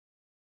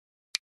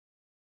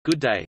Good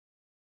day.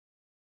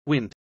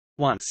 Wind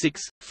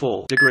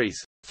 164 degrees,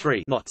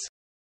 3 knots.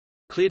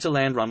 Clear to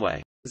land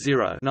runway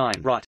 09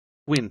 right.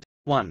 Wind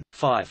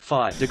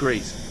 155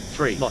 degrees,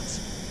 3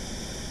 knots.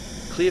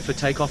 Clear for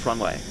takeoff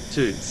runway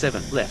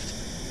 27 left.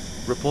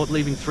 Report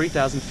leaving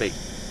 3,000 feet.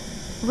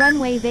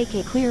 Runway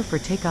vacate. Clear for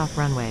takeoff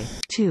runway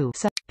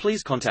 27.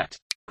 Please contact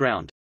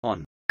ground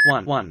on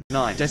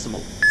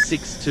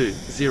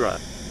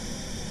 119.620.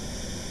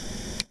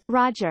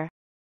 Roger.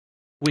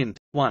 Wind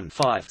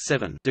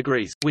 157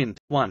 degrees. Wind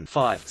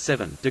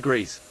 157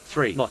 degrees,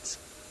 3 knots.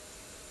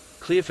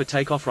 Clear for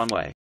takeoff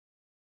runway.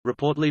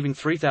 Report leaving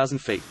 3,000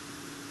 feet.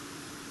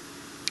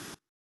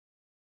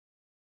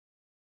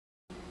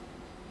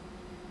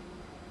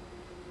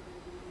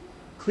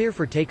 Clear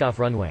for takeoff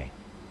runway.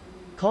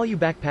 Call you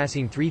back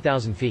passing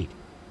 3,000 feet.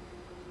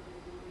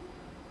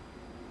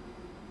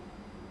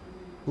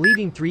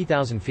 Leaving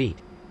 3,000 feet.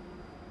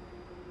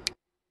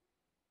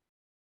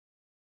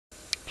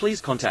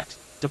 Please contact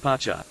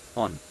departure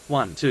on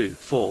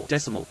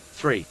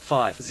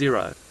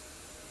 124.350.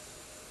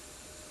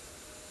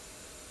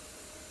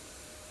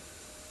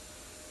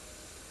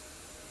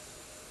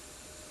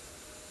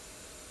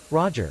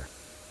 Roger.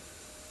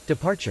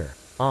 Departure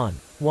on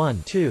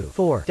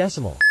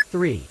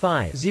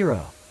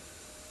 124.350.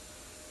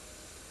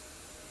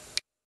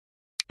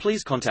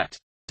 Please contact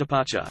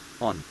departure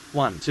on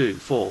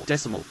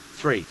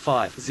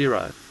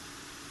 124.350.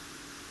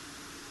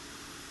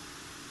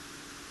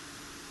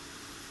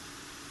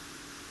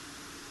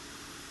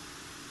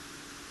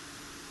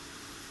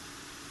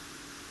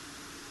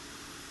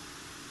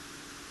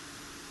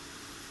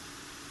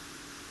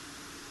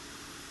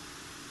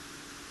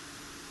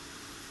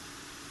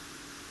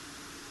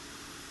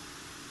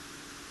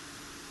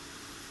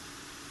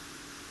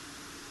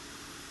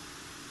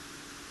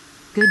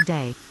 Good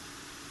day.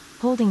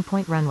 Holding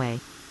point runway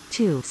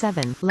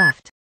 27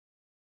 left.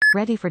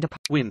 Ready for departure.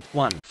 Wind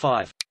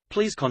 15.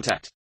 Please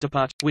contact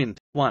departure. Wind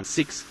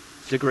 16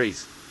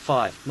 degrees,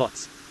 5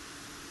 knots.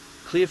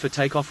 Clear for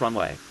takeoff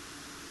runway.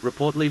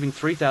 Report leaving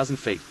 3,000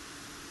 feet.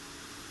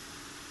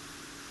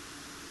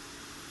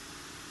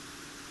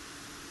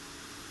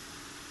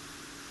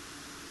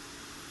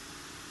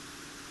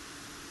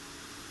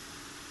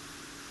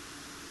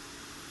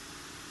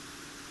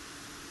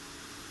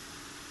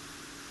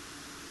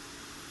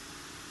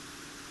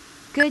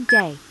 Good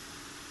day.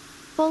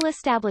 Full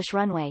establish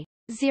runway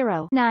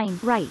 09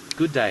 right.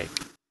 Good day.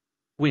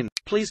 Wind.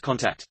 Please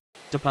contact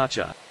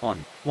departure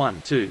on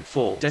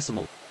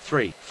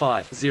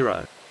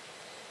 124.350.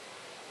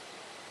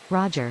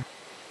 Roger.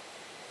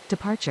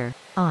 Departure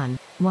on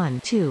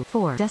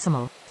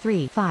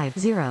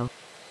 124.350.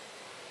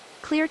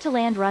 Clear to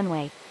land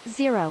runway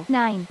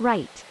 09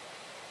 right.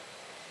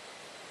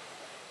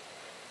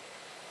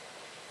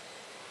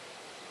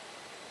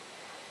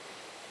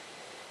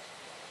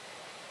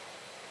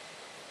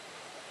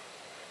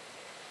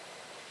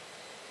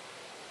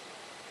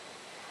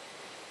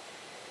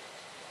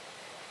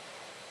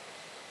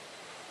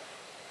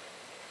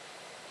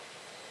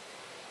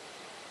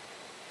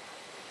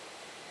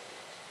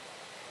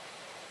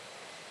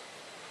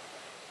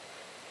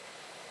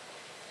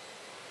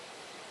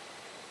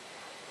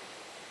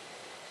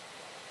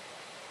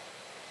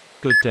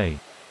 Good day.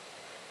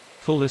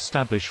 Full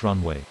establish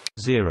runway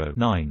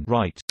 09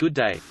 right. Good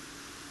day.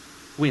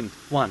 Wind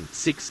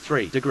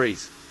 163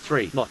 degrees,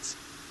 3 knots.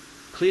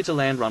 Clear to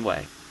land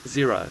runway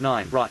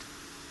 09 right.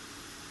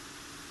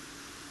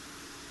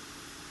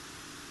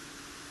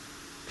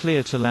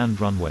 Clear to land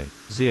runway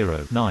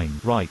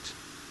 09 right.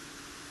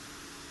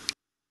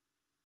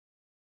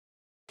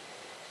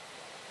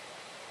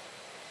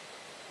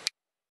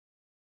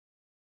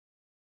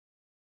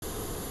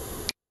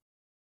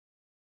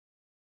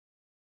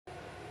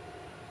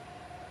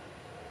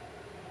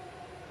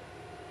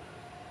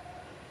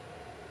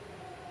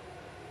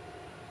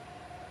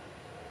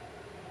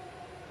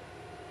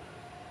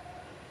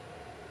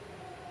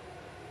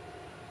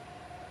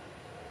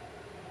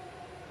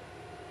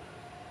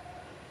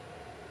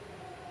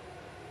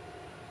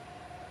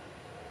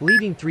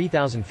 Leaving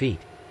 3,000 feet.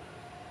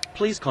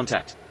 Please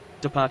contact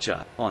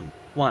departure on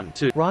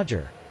 12.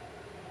 Roger.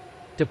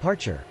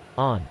 Departure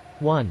on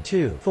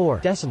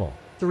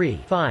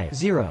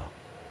 124.350.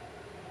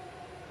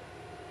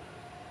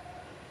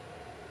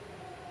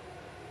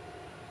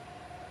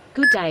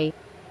 Good day.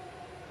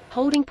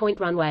 Holding point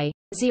runway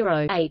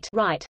 08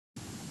 right.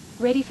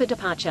 Ready for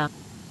departure.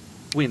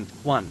 Wind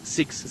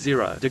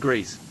 160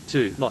 degrees,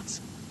 2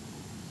 knots.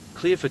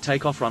 Clear for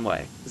takeoff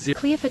runway 0.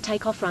 Clear for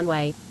takeoff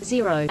runway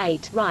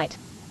 08 right.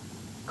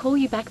 Call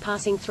you back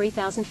passing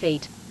 3,000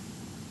 feet.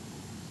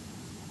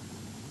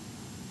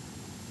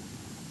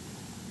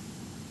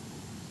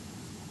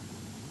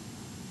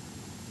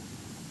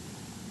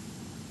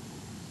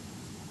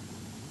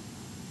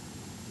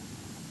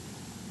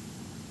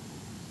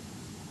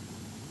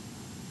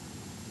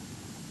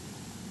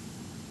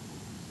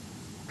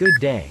 Good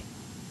day.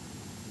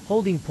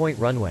 Holding point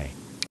runway.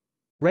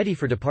 Ready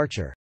for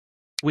departure.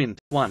 Wind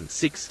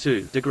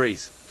 162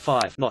 degrees,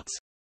 5 knots.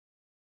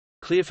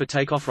 Clear for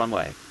takeoff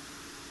runway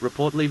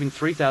Report leaving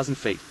 3,000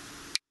 feet.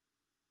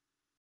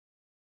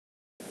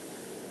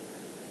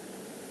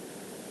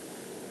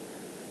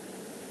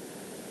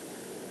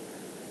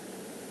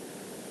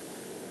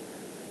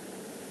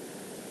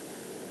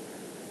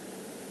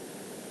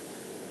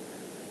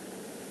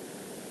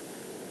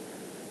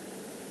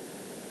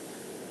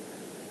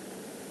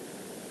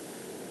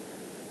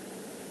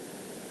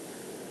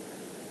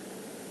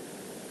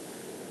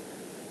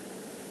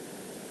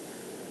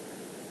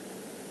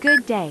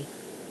 Good day.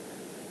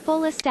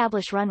 Full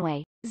establish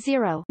runway,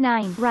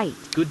 09 right.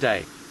 Good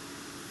day.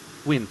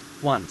 Wind,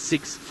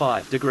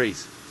 165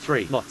 degrees,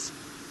 3 knots.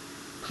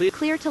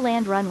 Clear to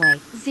land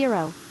runway,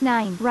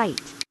 09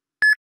 right.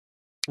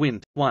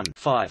 Wind,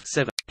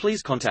 157.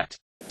 Please contact.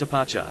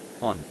 Departure,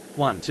 on,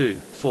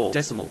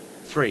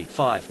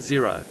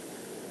 124.350.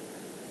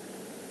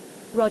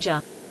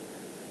 Roger.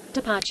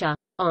 Departure,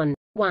 on,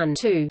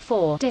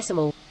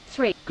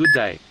 124.3. Good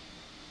day.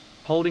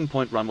 Holding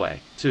point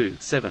runway,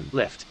 27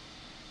 left.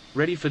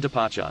 Ready for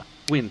departure.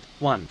 Wind,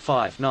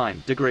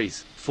 159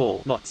 degrees,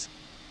 4 knots.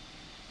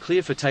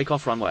 Clear for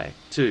takeoff runway,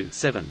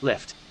 27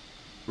 left.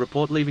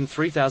 Report leaving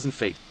 3,000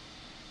 feet.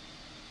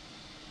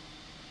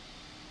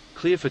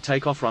 Clear for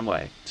takeoff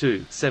runway,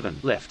 27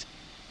 left.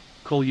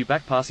 Call you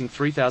back passing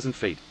 3,000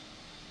 feet.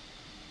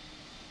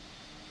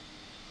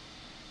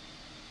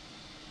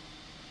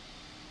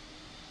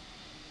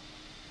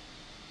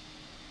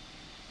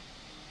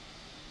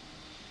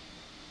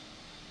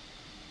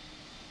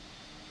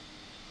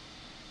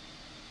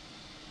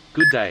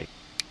 Good day.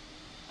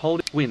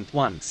 Hold wind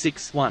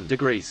 161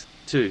 degrees,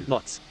 2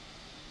 knots.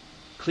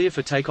 Clear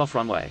for takeoff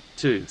runway,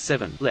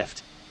 27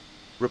 left.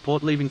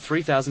 Report leaving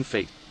 3,000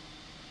 feet.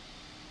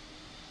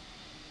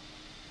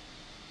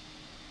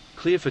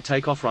 Clear for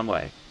takeoff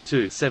runway,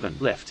 27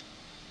 left.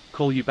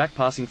 Call you back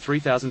passing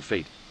 3,000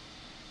 feet.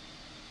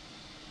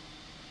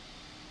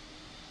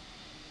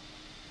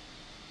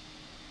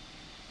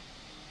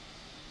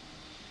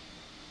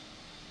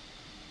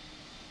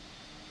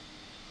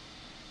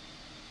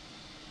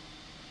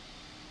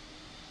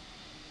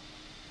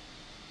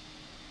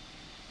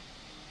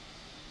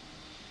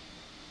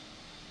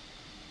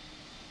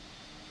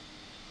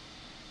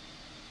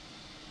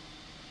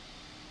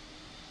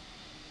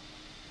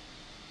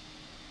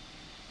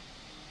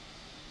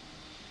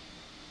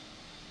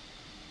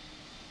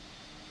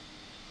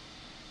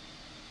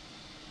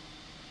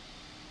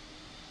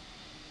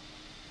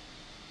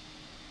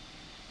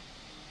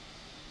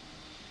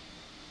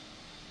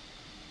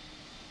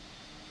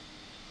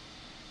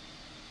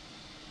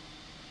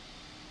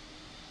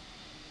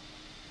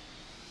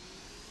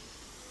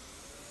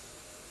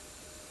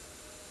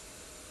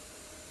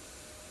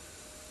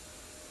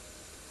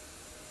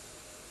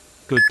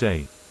 Good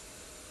day.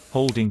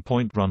 Holding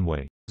point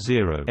runway,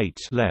 08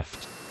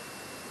 left.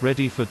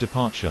 Ready for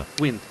departure.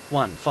 Wind,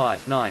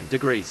 159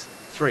 degrees,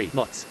 3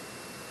 knots.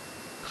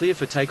 Clear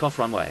for takeoff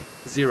runway,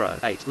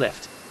 08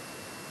 left.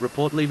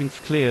 Report leaving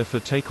Clear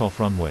for takeoff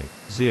runway,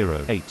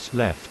 08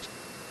 left.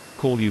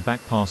 Call you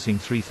back passing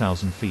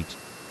 3,000 feet.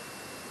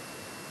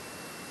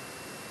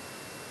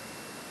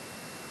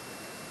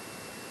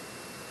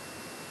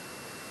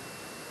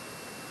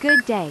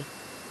 Good day.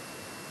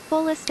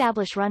 Full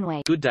establish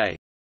runway. Good day.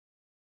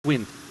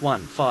 Wind,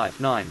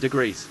 159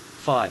 degrees,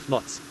 5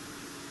 knots.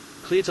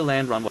 Clear to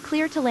land runway.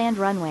 Clear to land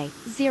runway,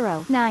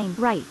 09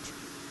 right.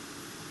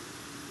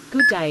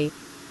 Good day.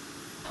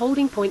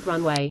 Holding point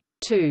runway,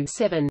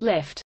 27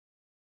 left.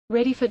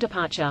 Ready for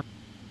departure.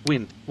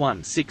 Wind,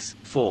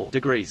 164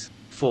 degrees,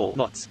 4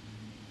 knots.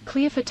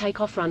 Clear for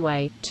takeoff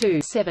runway,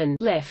 27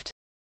 left.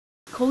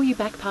 Call you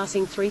back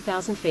passing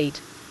 3,000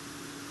 feet.